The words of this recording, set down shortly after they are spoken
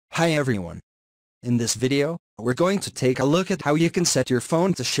Hi everyone. In this video, we're going to take a look at how you can set your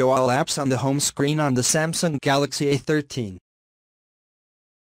phone to show all apps on the home screen on the Samsung Galaxy A13.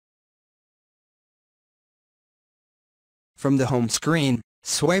 From the home screen,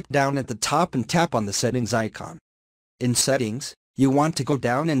 swipe down at the top and tap on the settings icon. In settings, you want to go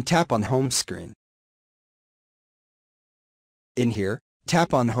down and tap on home screen. In here,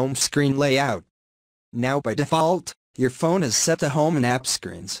 tap on home screen layout. Now by default, your phone is set to home and app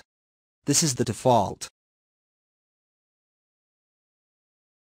screens. This is the default.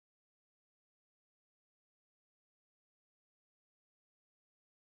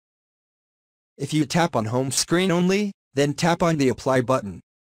 If you tap on home screen only, then tap on the apply button.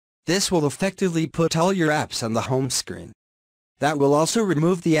 This will effectively put all your apps on the home screen. That will also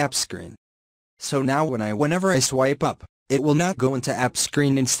remove the app screen. So now whenever I swipe up, it will not go into app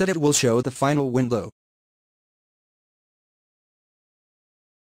screen, instead it will show the final window.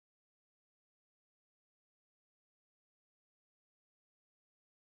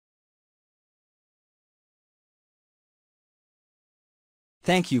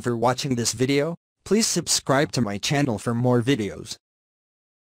 Thank you for watching this video. Please subscribe to my channel for more videos.